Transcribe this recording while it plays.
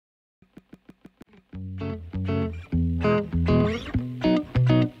Welcome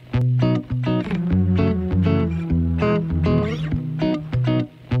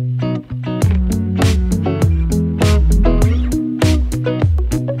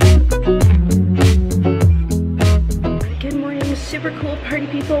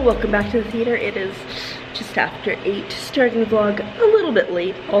back to the theater. It is just after 8, starting the vlog a little bit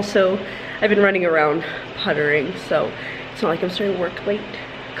late. Also, I've been running around puttering, so it's not like I'm starting work late.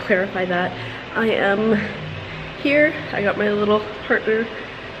 Clarify that. I am here. I got my little partner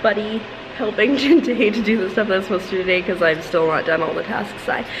buddy helping today to do the stuff that I'm supposed to do today because I'm still not done all the tasks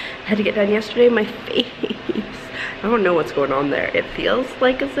I had to get done yesterday. My face, I don't know what's going on there. It feels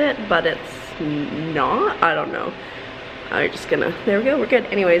like it's it, but it's not. I don't know. I'm just gonna, there we go, we're good.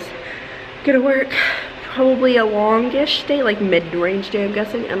 Anyways, gonna work probably a longish day, like mid-range day I'm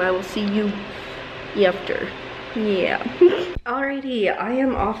guessing, and I will see you after. Yeah. Alrighty, I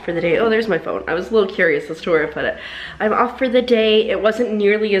am off for the day. Oh, there's my phone. I was a little curious as to where I put it. I'm off for the day. It wasn't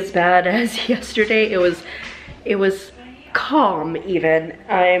nearly as bad as yesterday. It was calm even.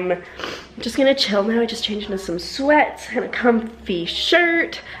 I'm just gonna chill now. I just changed into some sweats and a comfy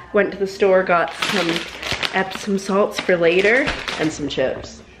shirt. Went to the store, got some Epsom salts for later and some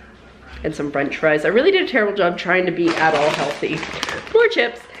chips and some french fries. I really did a terrible job trying to be at all healthy. Poor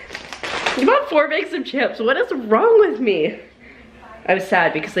chips. I bought 4 bags of chips. What is wrong with me? I was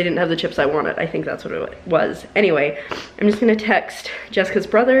sad because they didn't have the chips I wanted. I think that's what it was. Anyway, I'm just gonna text Jessica's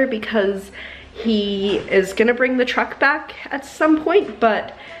brother because he is gonna bring the truck back at some point,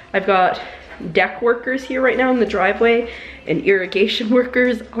 but I've got deck workers here right now in the driveway and irrigation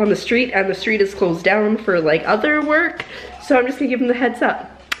workers on the street, and the street is closed down for like other work, so I'm just gonna give him the heads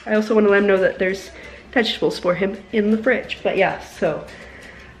up. I also want to let him know that there's vegetables for him in the fridge. But yeah, so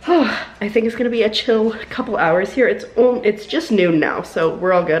I think it's gonna be a chill couple hours here. It's just noon now, so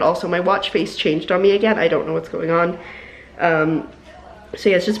we're all good. Also, my watch face changed on me again. I don't know what's going on. So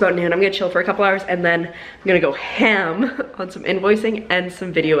yeah, it's just about noon. I'm gonna chill for a couple hours and then I'm gonna go ham on some invoicing and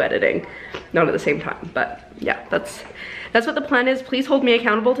some video editing. Not at the same time, but yeah, that's what the plan is. Please hold me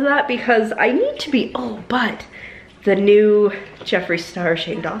accountable to that because I need to be, oh, but the new Jeffree Star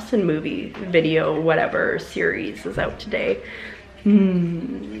Shane Dawson movie, video, whatever, series is out today.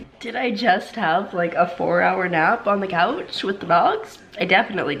 Did I just have like a 4-hour nap on the couch with the dogs? I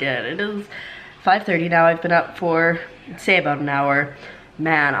definitely did. It is 5:30 now. I've been up for, say, about an hour.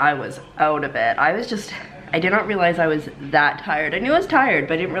 Man, I was out of it. I did not realize I was that tired. I knew I was tired,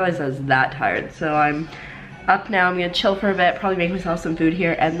 but I didn't realize I was that tired. So I'm up now. I'm gonna chill for a bit, probably make myself some food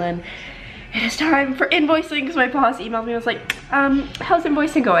here, and then it is time for invoicing because my boss emailed me and was like, how's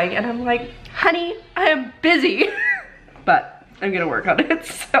invoicing going? And I'm like, honey, I am busy. But I'm gonna work on it.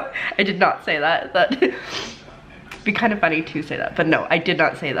 So I did not say that. That'd be kind of funny to say that, but no, I did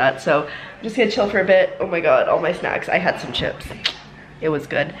not say that. So I'm just gonna chill for a bit. Oh my god, all my snacks. I had some chips. It was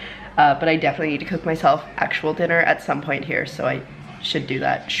good. But I definitely need to cook myself actual dinner at some point here, so I should do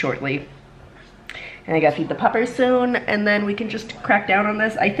that shortly. And I gotta feed the puppers soon, and then we can just crack down on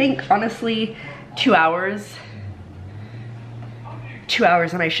this. I think, honestly, 2 hours. 2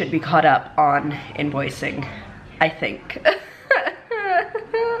 hours and I should be caught up on invoicing, I think.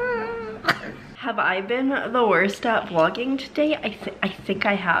 Have I been the worst at vlogging today? I think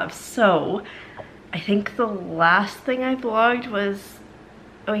I have. So, I think the last thing I vlogged was,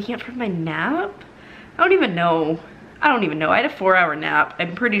 oh, I can't find my nap? I don't even know. I had a 4-hour nap.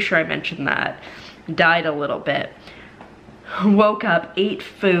 I'm pretty sure I mentioned that. Died a little bit. Woke up, ate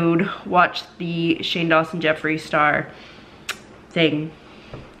food, watched the Shane Dawson Jeffree Star thing,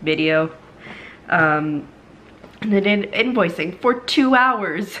 video, and then invoicing for 2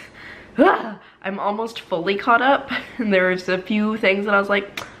 hours. I'm almost fully caught up, and there's a few things that I was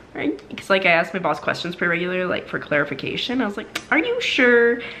like, right? Because like I asked my boss questions pretty regularly, like for clarification. I was like, are you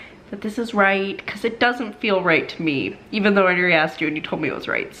sure that this is right? Because it doesn't feel right to me, even though I already asked you and you told me it was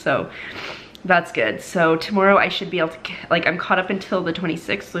right. So that's good. So tomorrow I should be able to, like, I'm caught up until the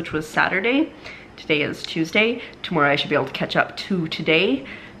 26th, which was Saturday. Today is Tuesday. Tomorrow I should be able to catch up to today.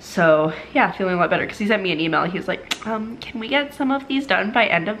 So yeah, feeling a lot better because he sent me an email. He was like, can we get some of these done by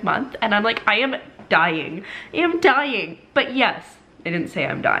end of month? And I'm like, I am dying. I am dying. But yes, I didn't say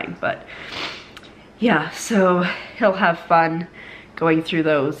I'm dying, but yeah, so he'll have fun going through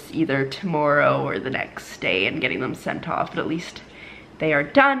those either tomorrow or the next day and getting them sent off, but at least they are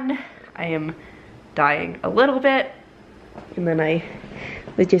done. I am dying a little bit. And then I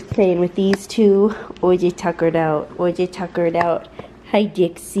was just playing with these two. Oye tuckered out. Oye tuckered out. Hi,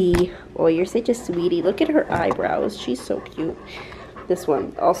 Dixie. Oh, you're such a sweetie. Look at her eyebrows. She's so cute. This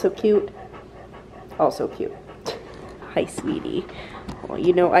one, also cute. Also cute. Hi, sweetie. Well,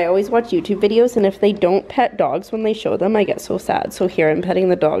 you know, I always watch YouTube videos, and if they don't pet dogs when they show them, I get so sad. So here, I'm petting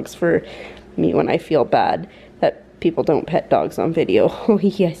the dogs for me when I feel bad that people don't pet dogs on video. Oh,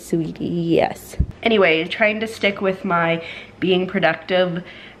 yes, sweetie, yes. Anyway, trying to stick with my being productive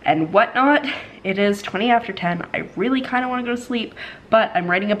and whatnot. It is 20 after 10. I really kind of want to go to sleep, but I'm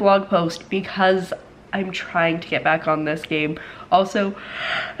writing a blog post because I'm trying to get back on this game. Also,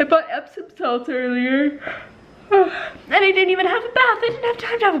 I bought Epsom salts earlier. And I didn't even have a bath. I didn't have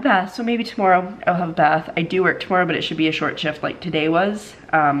time to have a bath. So maybe tomorrow I'll have a bath. I do work tomorrow, but it should be a short shift like today was,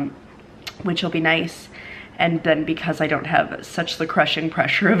 which will be nice. And then because I don't have such the crushing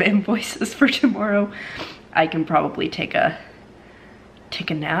pressure of invoices for tomorrow, I can probably take a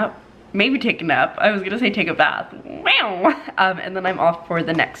nap. Maybe take a nap. I was gonna say take a bath. Wow. And then I'm off for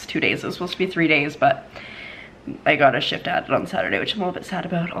the next 2 days. It was supposed to be 3 days, but I got a shift added on Saturday, which I'm a little bit sad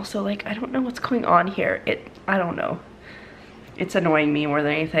about. Also, like, I don't know what's going on here. I don't know. It's annoying me more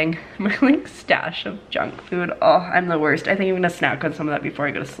than anything. My like stash of junk food. Oh, I'm the worst. I think I'm gonna snack on some of that before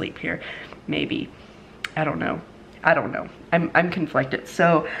I go to sleep here. Maybe. I don't know. I don't know. I'm conflicted.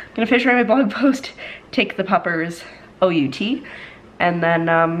 So I'm gonna finish writing my blog post, take the puppers OUT, and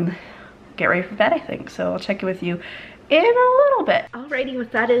then get ready for bed, I think. So I'll check in with you in a little bit. Alrighty,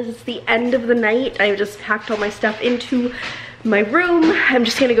 with that is the end of the night. I've just packed all my stuff into my room. I'm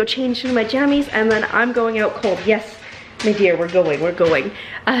just gonna go change into my jammies, and then I'm going out cold. Yes, my dear, we're going.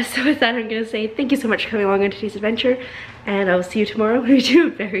 So with that, I'm gonna say thank you so much for coming along on today's adventure, and I'll see you tomorrow when we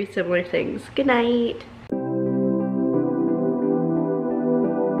do very similar things. Good night.